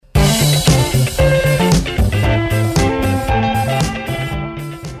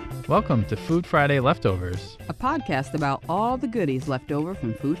Welcome to Food Friday Leftovers. A podcast about all the goodies left over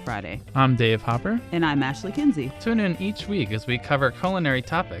from Food Friday. I'm Dave Hopper. And I'm Ashley Kinsey. Tune in each week as we cover culinary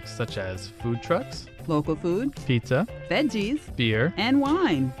topics such as food trucks, Local food, pizza, veggies, beer. and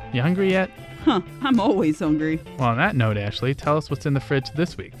wine. You hungry yet? I'm always hungry. Well, on that note, Ashley, tell us what's in the fridge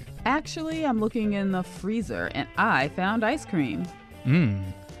this week. Actually, I'm looking in the freezer and I found ice cream.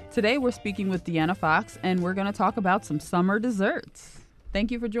 Today we're speaking with Deanna Fox and we're going to talk about some summer desserts. Thank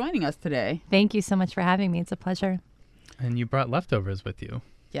you for joining us today. Thank you so much for having me. It's a pleasure. And you brought leftovers with you.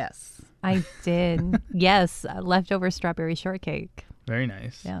 Yes. I did. Yes, leftover strawberry shortcake. Very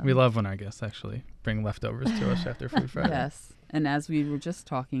nice. Yeah. We love when our guests actually bring leftovers to us after Food Friday. Yes. And as we were just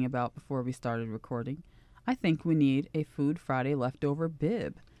talking about before we started recording, I think we need a Food Friday leftover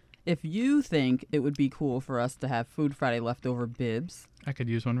bib. If you think it would be cool for us to have Food Friday leftover bibs, I could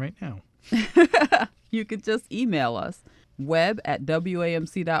use one right now. you could just email us,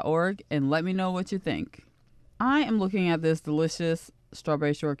 web@wamc.org, and let me know what you think. I am looking at this delicious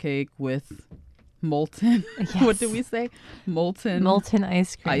strawberry shortcake with molten, what did we say? Molten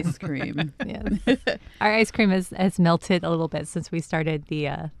ice cream. Ice cream. Yes. Our ice cream has melted a little bit since we started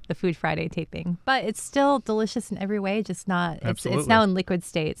the Food Friday taping, but it's still delicious in every way, just not, it's now in liquid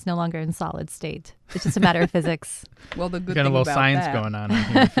state. It's no longer in solid state. It's just a matter of physics. Well, the good Got thing a little about science that, going on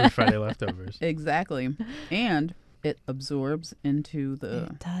here, Food Friday leftovers. Exactly. And it absorbs into the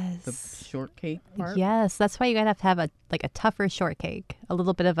It does. shortcake part. Yes, that's why you gotta have a tougher shortcake, a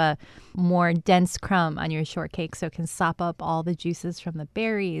little bit of a more dense crumb on your shortcake, so it can sop up all the juices from the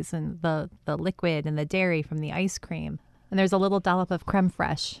berries and the liquid and the dairy from the ice cream. And there's a little dollop of creme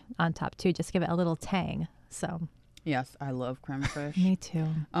fraiche on top too, just give it a little tang. So Yes, I love creme fraiche. me too.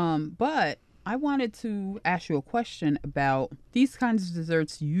 But I wanted to ask you a question about these kinds of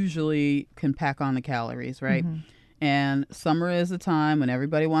desserts. Usually can pack on the calories, right? Mm-hmm. And summer is a time when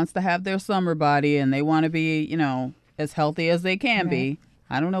everybody wants to have their summer body and they want to be, as healthy as they can be.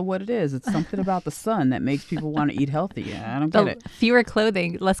 I don't know what it is. It's something about the sun that makes people want to eat healthy. I don't get it. Fewer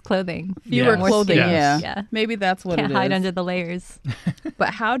clothing, less clothing. Fewer Yes. clothing, Yes. yeah. Maybe that's what Can't it hide is. under the layers.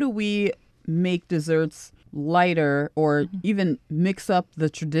 But how do we make desserts lighter or even mix up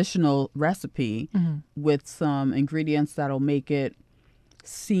the traditional recipe with some ingredients that'll make it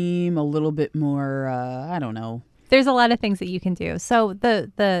seem a little bit more, I don't know. There's a lot of things that you can do. So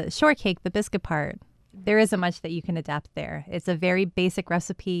the shortcake, the biscuit part, there isn't much that you can adapt there. It's a very basic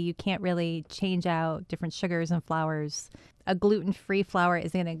recipe. You can't really change out different sugars and flours. A gluten-free flour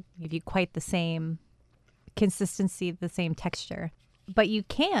isn't going to give you quite the same consistency, the same texture. But you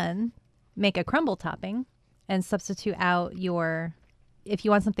can make a crumble topping and substitute out if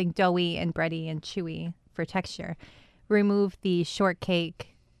you want something doughy and bready and chewy for texture, remove the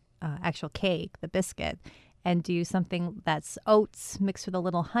shortcake, actual cake, the biscuit, and do something that's oats mixed with a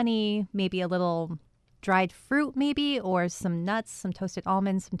little honey, maybe a little dried fruit maybe, or some nuts, some toasted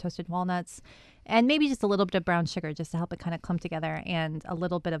almonds, some toasted walnuts, and maybe just a little bit of brown sugar just to help it kind of clump together, and a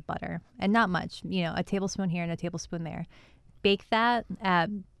little bit of butter, and not much, a tablespoon here and a tablespoon there. Bake that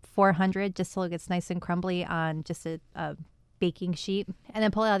at 400 just till it gets nice and crumbly on just a baking sheet, and then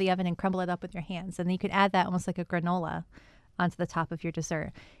pull it out of the oven and crumble it up with your hands. And then you could add that almost like a granola onto the top of your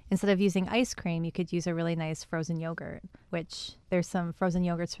dessert. Instead of using ice cream, you could use a really nice frozen yogurt, which there's some frozen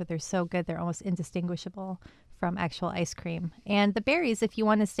yogurts where they're so good they're almost indistinguishable from actual ice cream. And the berries, if you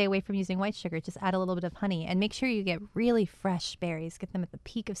want to stay away from using white sugar, just add a little bit of honey and make sure you get really fresh berries. Get them at the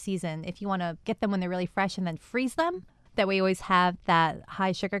peak of season. If you want to get them when they're really fresh and then freeze them, that way you always have that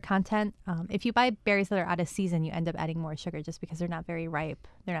high sugar content. If you buy berries that are out of season, you end up adding more sugar just because they're not very ripe.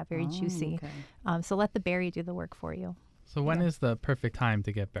 They're not very juicy. Okay. So let the berry do the work for you. So when is the perfect time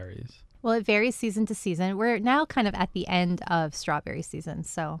to get berries? Well, it varies season to season. We're now kind of at the end of strawberry season.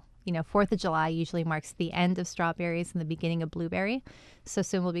 So, 4th of July usually marks the end of strawberries and the beginning of blueberry. So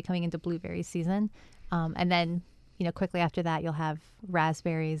soon we'll be coming into blueberry season. And then, quickly after that, you'll have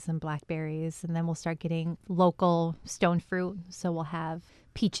raspberries and blackberries. And then we'll start getting local stone fruit. So we'll have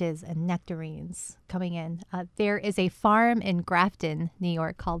peaches and nectarines coming in. There is a farm in Grafton, New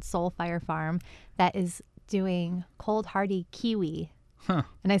York called Soulfire Farm that is doing cold hardy kiwi.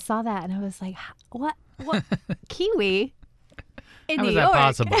 And I saw that and I was like, what kiwi in How New is York? that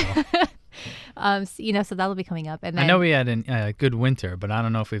possible? So that'll be coming up. And then I know we had a good winter, but I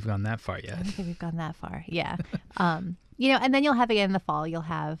don't know if we've gone that far I yet. don't think we've gone that far. Yeah. And then you'll have again in the fall, you'll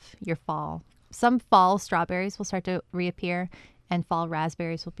have your some fall strawberries will start to reappear and fall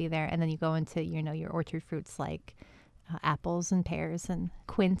raspberries will be there. And then you go into, your orchard fruits like apples and pears and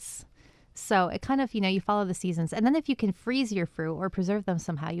quince. So it kind of, you follow the seasons. And then if you can freeze your fruit or preserve them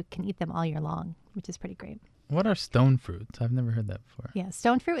somehow, you can eat them all year long, which is pretty great. What are stone fruits? I've never heard that before. Yeah,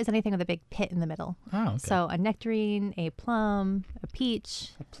 stone fruit is anything with a big pit in the middle. Oh, okay. So a nectarine, a plum, a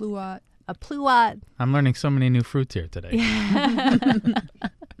peach, A pluot. a pluot. I'm learning so many new fruits here today.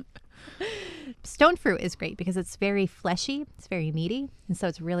 Stone fruit is great because it's very fleshy, it's very meaty, and so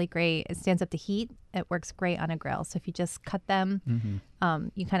it's really great. It stands up to heat. It works great on a grill. So if you just cut them,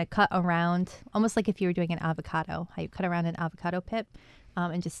 you kind of cut around, almost like if you were doing an avocado, how you cut around an avocado pit,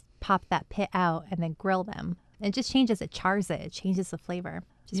 and just pop that pit out and then grill them. It just changes, it chars it, it changes the flavor.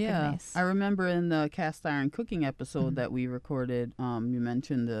 Which is pretty nice. I remember in the cast iron cooking episode that we recorded, you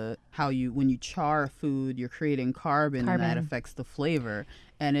mentioned how when you char food, you're creating carbon and that affects the flavor.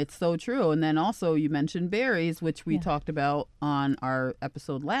 And it's so true. And then also you mentioned berries, which we talked about on our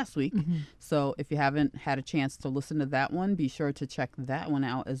episode last week. So if you haven't had a chance to listen to that one, be sure to check that one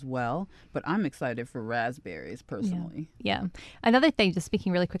out as well. But I'm excited for raspberries personally. Yeah. Another thing, just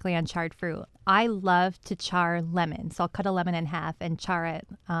speaking really quickly on charred fruit, I love to char lemon. So I'll cut a lemon in half and char it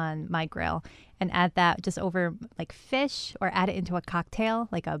on my grill and add that just over like fish, or add it into a cocktail,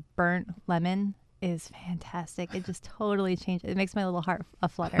 like a burnt lemon is fantastic. It just totally changes. It makes my little heart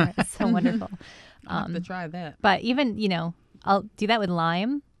aflutter. It's so wonderful. I'll have to try that. But even, I'll do that with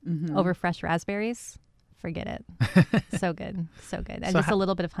lime over fresh raspberries. Forget it. So good. So good. And So just a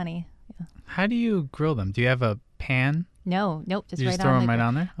little bit of honey. Yeah. How do you grill them? Do you have a pan? Nope. Just You right just throw on them the right grill.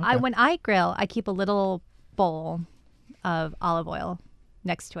 on there? Okay. When I grill, I keep a little bowl of olive oil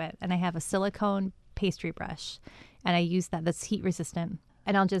next to it, and I have a silicone pastry brush, and I use that's heat resistant.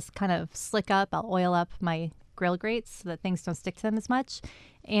 And I'll just kind of I'll oil up my grill grates so that things don't stick to them as much.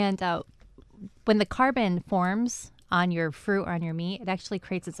 And when the carbon forms on your fruit or on your meat, it actually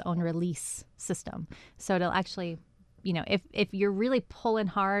creates its own release system. So it'll actually, if you're really pulling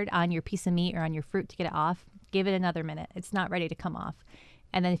hard on your piece of meat or on your fruit to get it off, give it another minute. It's not ready to come off.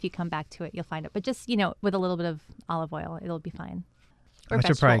 And then if you come back to it, you'll find it. But just, with a little bit of olive oil, it'll be fine. Or I should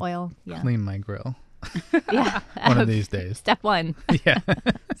vegetable probably oil. Yeah. clean my grill Yeah. one of these days. Step 1. Yeah.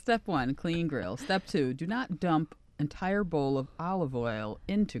 Step 1, clean grill. Step 2, do not dump entire bowl of olive oil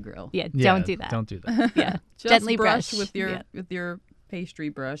into grill. Yeah, Yeah, don't do that. Don't do that. Yeah. Just Gently brush brush. with your pastry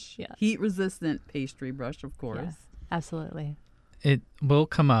brush. Yeah. Heat resistant pastry brush, of course. Yeah, absolutely. It will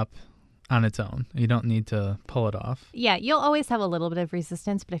come up on its own. You don't need to pull it off. Yeah, you'll always have a little bit of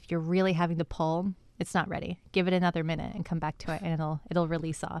resistance, but if you're really having to pull, it's not ready. Give it another minute and come back to it, and it'll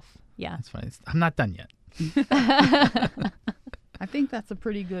release off. Yeah. That's fine. I'm not done yet. I think that's a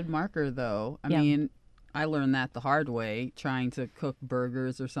pretty good marker, though. I Yeah. mean, I learned that the hard way, trying to cook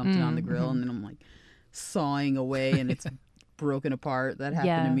burgers or something on the grill, and then I'm like sawing away and it's broken apart. That happened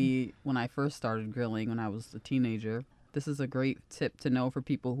Yeah. to me when I first started grilling when I was a teenager. This is a great tip to know for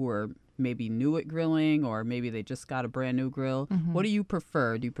people who are maybe new at grilling, or maybe they just got a brand new grill. What do you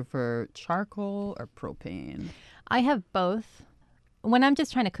prefer? Do you prefer charcoal or propane? I have both. When I'm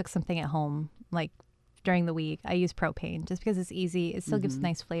just trying to cook something at home, like during the week, I use propane just because it's easy. It still gives a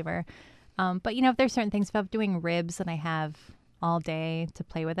nice flavor. But, if there's certain things, if I'm doing ribs and I have all day to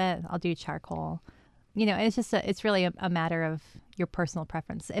play with it, I'll do charcoal. And it's just it's really a matter of your personal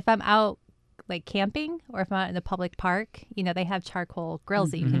preference. If I'm out like camping, or if I'm out in a public park, they have charcoal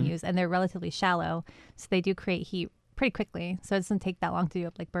grills that you can use, and they're relatively shallow, so they do create heat pretty quickly. So it doesn't take that long to do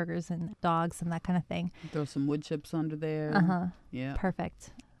up like burgers and dogs and that kind of thing. Throw some wood chips under there. Yeah.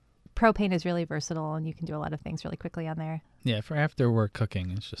 Perfect. Propane is really versatile, and you can do a lot of things really quickly on there. Yeah, for after work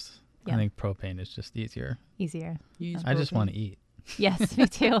cooking, it's just, Yeah. I think propane is just easier. Easier. You use I just propane? want to eat. Yes, me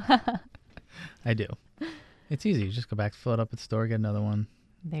too. I do. It's easy. You just go back, fill it up at the store, get another one.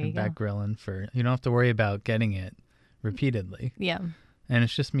 There and you go. back grilling you don't have to worry about getting it repeatedly. Yeah. And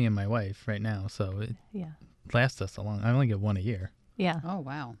it's just me and my wife right now, so it Yeah. lasts us a long. I only get one a year. Yeah. Oh,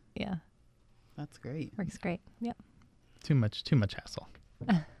 wow. Yeah. That's great. Works great. Yeah. Too much hassle.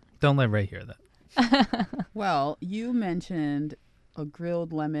 Don't let Ray hear that. Well, you mentioned a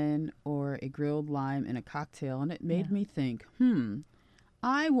grilled lemon or a grilled lime in a cocktail, and it made Yeah. me think,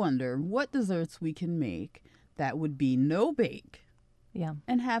 I wonder what desserts we can make that would be no bake Yeah.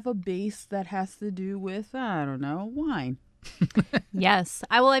 and have a base that has to do with, I don't know, wine. Yes.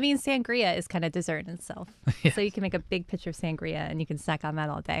 Sangria is kind of dessert in itself. Yeah. So you can make a big pitcher of sangria and you can snack on that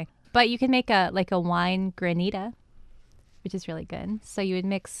all day. But you can make a wine granita, which is really good. So you would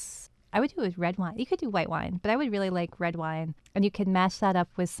mix, I would do it with red wine. You could do white wine, but I would really like red wine. And you can mash that up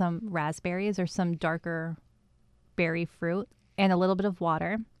with some raspberries or some darker berry fruit and a little bit of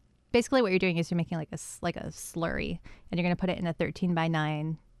water. Basically what you're doing is you're making like a slurry, and you're going to put it in a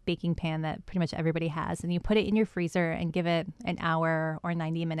 13x9 baking pan that pretty much everybody has, and you put it in your freezer and give it an hour or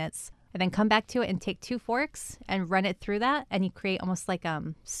 90 minutes and then come back to it and take 2 forks and run it through that, and you create almost like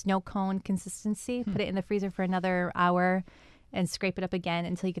snow cone consistency. Put it in the freezer for another hour and scrape it up again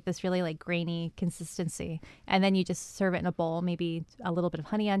until you get this really like grainy consistency. And then you just serve it in a bowl, maybe a little bit of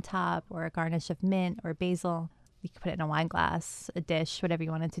honey on top or a garnish of mint or basil. You can put it in a wine glass, a dish, whatever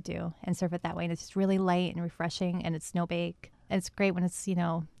you wanted to do, and serve it that way. And it's just really light and refreshing, and it's snow bake. And it's great when it's,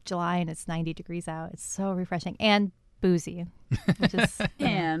 July and it's 90 degrees out. It's so refreshing and boozy, which is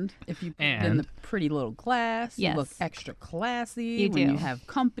And if you put it in the pretty little glass, you look extra classy You when do. you have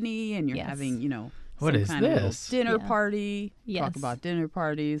company and you're Yes. having, What some is kind of little this? dinner Yeah. party. Yes. Talk about dinner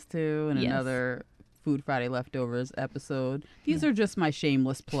parties too, and Yes. another Food Friday Leftovers episode. These are just my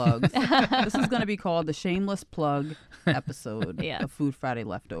shameless plugs. This is going to be called the Shameless Plug episode Yeah. of Food Friday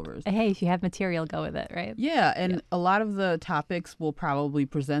Leftovers. hey, if you have material, go with it, right? Yeah, and a lot of the topics will probably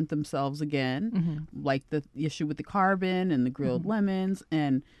present themselves again, like the issue with the carbon and the grilled lemons.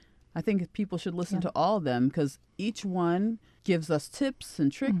 And I think people should listen to all of them because each one gives us tips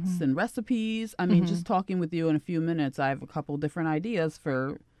and tricks and recipes. I mean, just talking with you in a few minutes, I have a couple different ideas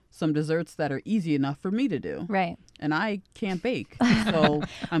for some desserts that are easy enough for me to do. Right. And I can't bake. So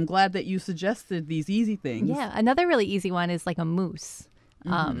I'm glad that you suggested these easy things. Yeah. Another really easy one is like a mousse.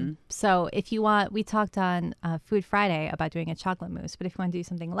 So if you want, we talked on Food Friday about doing a chocolate mousse, but if you want to do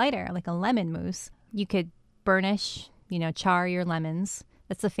something lighter, like a lemon mousse, you could burnish, char your lemons.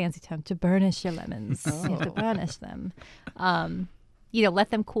 That's the fancy term, to burnish your lemons. You have to burnish them.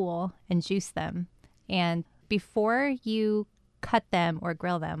 Let them cool and juice them. And before you cut them or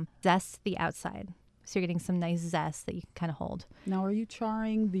grill them, zest the outside. So you're getting some nice zest that you can kind of hold. Now, are you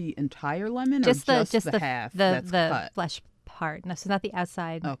charring the entire lemon Just or the just the half that's the cut? flesh part. No, so not the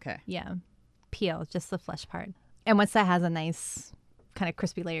outside. Okay. Yeah. Peel, just the flesh part. And once that has a nice kind of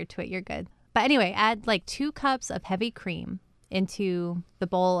crispy layer to it, you're good. But anyway, add like 2 cups of heavy cream into the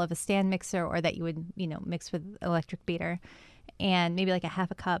bowl of a stand mixer or that you would, mix with electric beater, and maybe like a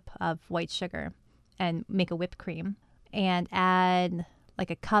half a cup of white sugar and make a whipped cream, and add like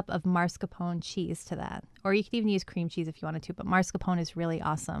a cup of mascarpone cheese to that. Or you could even use cream cheese if you wanted to, but mascarpone is really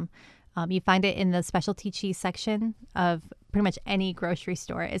awesome. You find it in the specialty cheese section of pretty much any grocery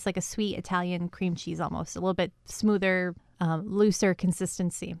store. It's like a sweet Italian cream cheese almost, a little bit smoother, looser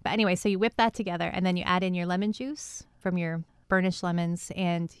consistency. But anyway, so you whip that together and then you add in your lemon juice from your burnished lemons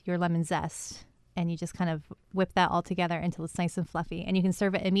and your lemon zest. And you just kind of whip that all together until it's nice and fluffy. And you can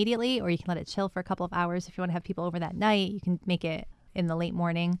serve it immediately or you can let it chill for a couple of hours. If you want to have people over that night, you can make it in the late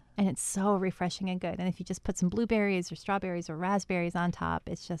morning. And it's so refreshing and good. And if you just put some blueberries or strawberries or raspberries on top,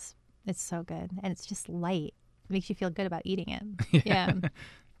 it's so good. And it's just light. It makes you feel good about eating it. Yeah.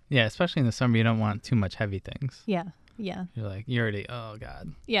 Yeah, especially in the summer, you don't want too much heavy things. Yeah. Yeah. You're already, oh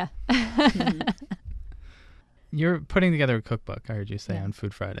God. Yeah. You're putting together a cookbook, I heard you say, Yeah. on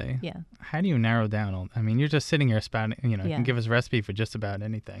Food Friday. Yeah. How do you narrow down you're just sitting here spouting, you Yeah. can give us a recipe for just about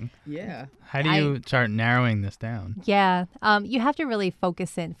anything. Yeah. How do you start narrowing this down? Yeah. You have to really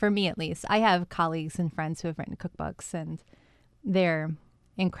focus in, for me at least. I have colleagues and friends who have written cookbooks and they're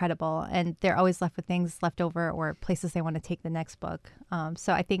incredible and they're always left with things left over or places they want to take the next book.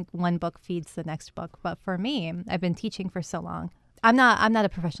 So I think one book feeds the next book. But for me, I've been teaching for so long. I'm not a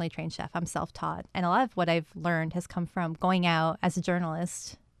professionally trained chef. I'm self-taught. And a lot of what I've learned has come from going out as a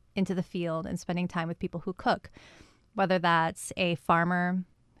journalist into the field and spending time with people who cook, whether that's a farmer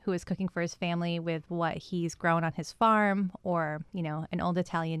who is cooking for his family with what he's grown on his farm or, an old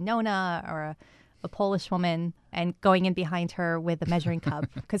Italian nonna or a Polish woman and going in behind her with a measuring cup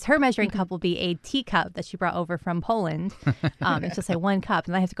because her measuring cup will be a teacup that she brought over from Poland. It's just like 1 cup.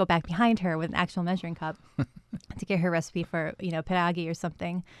 And I have to go back behind her with an actual measuring cup to get her recipe for, pierogi or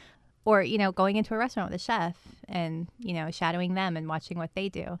something. Or, going into a restaurant with a chef and, shadowing them and watching what they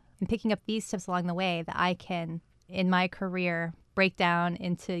do and picking up these tips along the way that I can, in my career, break down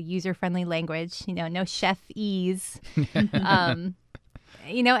into user-friendly language, no chef-ese.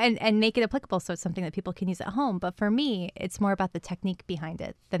 And make it applicable so it's something that people can use at home. But for me, it's more about the technique behind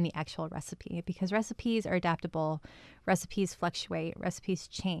it than the actual recipe because recipes are adaptable, recipes fluctuate, recipes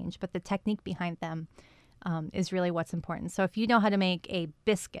change, but the technique behind them is really what's important. So if you know how to make a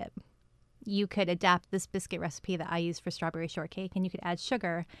biscuit, you could adapt this biscuit recipe that I use for strawberry shortcake and you could add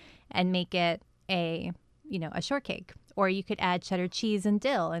sugar and make it a shortcake. Or you could add cheddar cheese and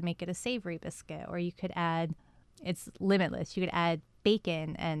dill and make it a savory biscuit. Or you could add, it's limitless, you could add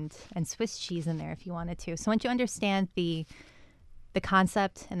bacon and Swiss cheese in there if you wanted to. So once you understand the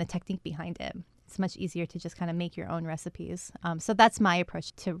concept and the technique behind it, it's much easier to just kind of make your own recipes. So that's my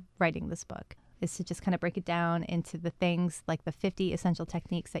approach to writing this book. is to just kind of break it down into the things like the 50 essential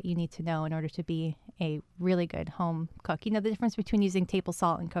techniques that you need to know in order to be a really good home cook. You know, the difference between using table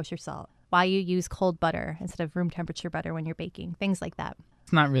salt and kosher salt, why you use cold butter instead of room temperature butter when you're baking, things like that.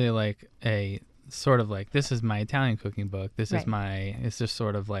 It's not really like a sort of like, this is my Italian cooking book. This Right. is my, it's just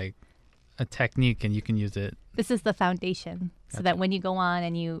sort of like a technique and you can use it. This is the foundation, so Gotcha. that when you go on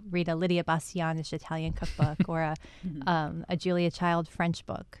and you read a Lydia Bastianic Italian cookbook or a Julia Child French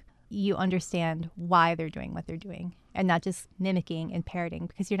book, you understand why they're doing what they're doing and not just mimicking and parroting,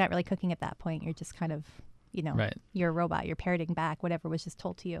 because you're not really cooking at that point. You're just kind of, you know, Right. you're a robot. You're parroting back whatever was just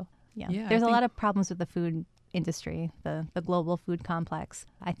told to you. Yeah. Yeah, I There's a think- lot of problems with the food industry, the global food complex.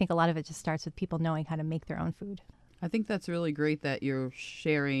 I think a lot of it just starts with people knowing how to make their own food. I think that's really great that you're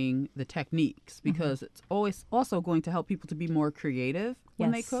sharing the techniques, because it's always also going to help people to be more creative when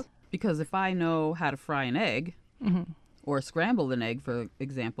they Yes. cook. Because if I know how to fry an egg or scramble an egg, for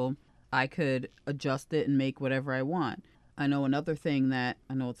example, I could adjust it and make whatever I want. I know another thing that,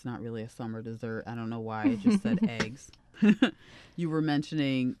 I know it's not really a summer dessert. I don't know why I just said eggs. You were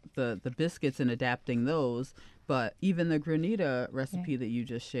mentioning the biscuits and adapting those, but even the granita recipe that you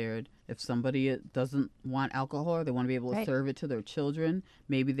just shared, if somebody doesn't want alcohol or they want to be able to Right. serve it to their children,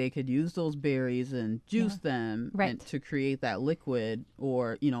 maybe they could use those berries and juice them Right. and to create that liquid,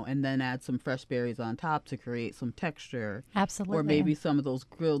 or, you know, and then add some fresh berries on top to create some texture. Absolutely. Or maybe some of those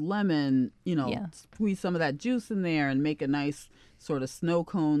grilled lemon, you know, Yeah. squeeze some of that juice in there and make a nice sort of snow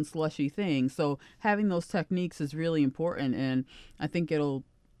cone slushy thing. So having those techniques is really important, and I think it'll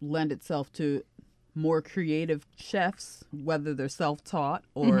lend itself to more creative chefs, whether they're self-taught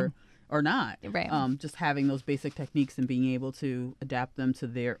or not. Right. Just having those basic techniques and being able to adapt them to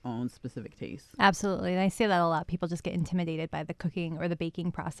their own specific taste. Absolutely. And I say that a lot. People just get intimidated by the cooking or the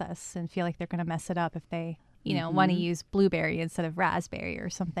baking process and feel like they're going to mess it up if they, you know, want to use blueberry instead of raspberry or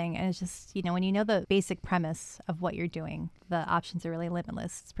something. And it's just, you know, when you know the basic premise of what you're doing, the options are really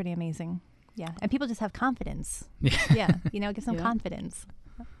limitless. It's pretty amazing. Yeah. And people just have confidence. Yeah. You know, it gives them Yeah. confidence.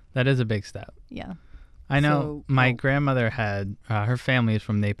 That is a big step. Yeah. I know So- my oh. grandmother had, her family is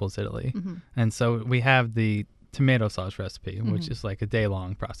from Naples, Italy. And so we have the tomato sauce recipe, which is like a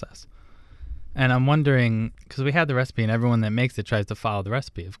day-long process. And I'm wondering, because we had the recipe and everyone that makes it tries to follow the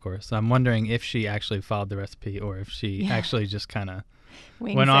recipe, of course. So I'm wondering if she actually followed the recipe or if she actually just kind of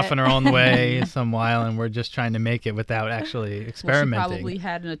Wings went off it. on her own way some while and we're just trying to make it without actually Well, she experimenting. probably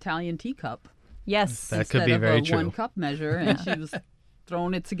had an Italian teacup Yes. That could instead be of very a true. 1 cup measure, and she was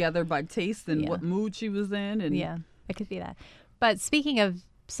throwing it together by taste and Yeah. what mood she was in. And Yeah, it could be that. But speaking of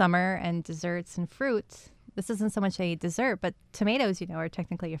summer and desserts and fruit, this isn't so much a dessert, but tomatoes, you know, are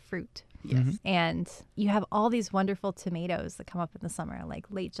technically a fruit. yes. And you have all these wonderful tomatoes that come up in the summer, like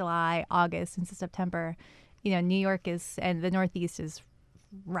late July, August, into September. You know, New York is, and the Northeast is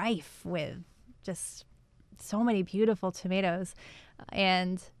rife with just so many beautiful tomatoes.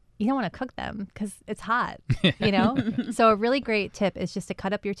 And you don't want to cook them because it's hot, you know? So a really great tip is just to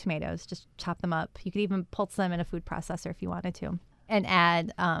cut up your tomatoes, just chop them up. You could even pulse them in a food processor if you wanted to. And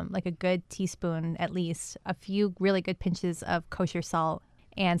add like a good teaspoon, at least, a few really good pinches of kosher salt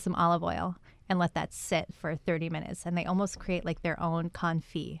and some olive oil, and let that sit for 30 minutes. And they almost create like their own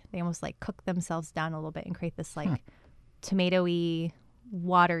confit. They almost like cook themselves down a little bit and create this like tomatoey,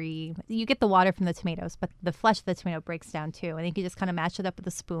 watery. You get the water from the tomatoes, but the flesh of the tomato breaks down too. And you can just kind of mash it up with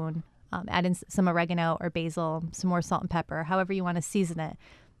a spoon, add in some oregano or basil, some more salt and pepper, however you want to season it,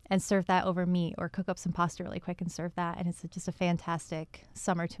 and serve that over meat, or cook up some pasta really quick and serve that. And it's just a fantastic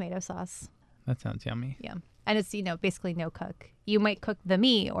summer tomato sauce. That sounds yummy. Yeah. And it's, you know, basically no cook. You might cook the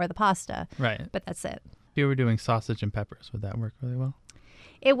meat or the pasta, Right. but that's it. If you were doing sausage and peppers, would that work really well?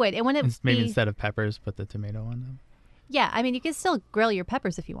 It would. It wouldn't Maybe be. instead of peppers, put the tomato on them. Yeah. I mean, you can still grill your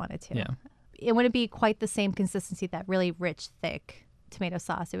peppers if you wanted to. Yeah. It wouldn't be quite the same consistency, that really rich, thick tomato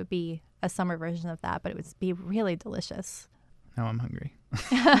sauce. It would be a summer version of that, but it would be really delicious. Now I'm hungry.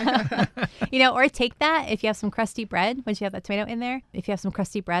 You know, or take that if you have some crusty bread, once you have that tomato in there, if you have some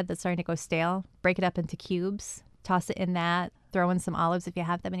crusty bread that's starting to go stale, break it up into cubes, toss it in that, throw in some olives if you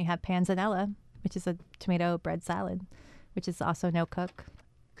have them, and you have panzanella, which is a tomato bread salad, which is also no cook.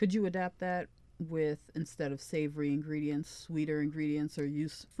 Could you adapt that with, instead of savory ingredients, sweeter ingredients, or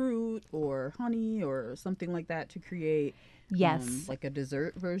use fruit or honey or something like that to create Yes. like a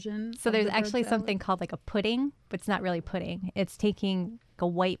dessert version? So of there's the bread actually salad? something called like a pudding, but it's not really pudding. It's taking a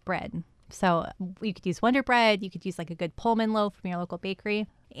white bread. So you could use Wonder Bread. You could use like a good Pullman loaf from your local bakery.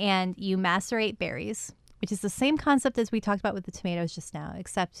 And you macerate berries, which is the same concept as we talked about with the tomatoes just now,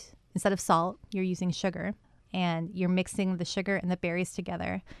 except instead of salt, you're using sugar. And you're mixing the sugar and the berries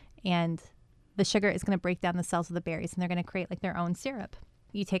together. And the sugar is going to break down the cells of the berries, and they're going to create like their own syrup.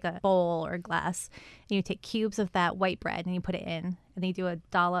 You take a bowl or glass and you take cubes of that white bread and you put it in, and then you do a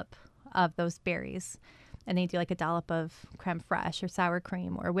dollop of those berries. And then you do like a dollop of creme fraiche or sour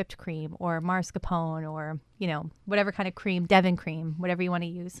cream or whipped cream or mascarpone or, whatever kind of cream, Devon cream, whatever you want to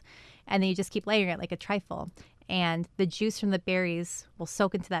use. And then you just keep layering it like a trifle. And the juice from the berries will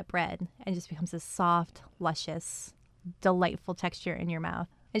soak into that bread and just becomes this soft, luscious, delightful texture in your mouth.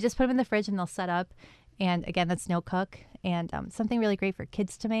 And just put them in the fridge and they'll set up. And again, that's no cook, and something really great for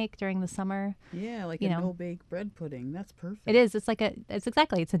kids to make during the summer. Yeah, like a no-bake bread pudding. That's perfect. It is. It's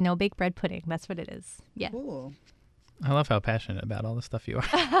a no-bake bread pudding. That's what it is. Yeah. Cool. I love how passionate about all the stuff you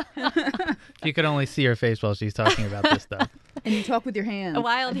are. If you could only see her face while she's talking about this stuff. And you talk with your hands. A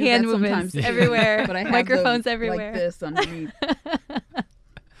wild hand movements everywhere. But I have microphones them everywhere. like this underneath.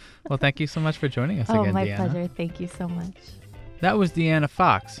 Well, thank you so much for joining us again, Oh, my Deanna. pleasure. Thank you so much. That was Deanna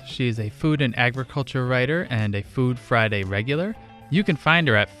Fox. She is a food and agriculture writer and a Food Friday regular. You can find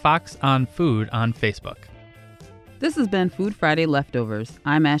her at Fox on Food on Facebook. This has been Food Friday Leftovers.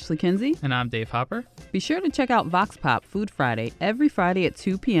 I'm Ashley Kinsey. And I'm Dave Hopper. Be sure to check out Vox Pop Food Friday every Friday at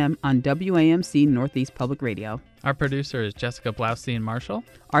 2 p.m. on WAMC Northeast Public Radio. Our producer is Jessica Blaustein Marshall.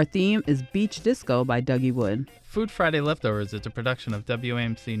 Our theme is Beach Disco by Dougie Wood. Food Friday Leftovers is a production of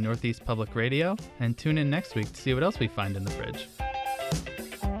WAMC Northeast Public Radio. And tune in next week to see what else we find in the fridge.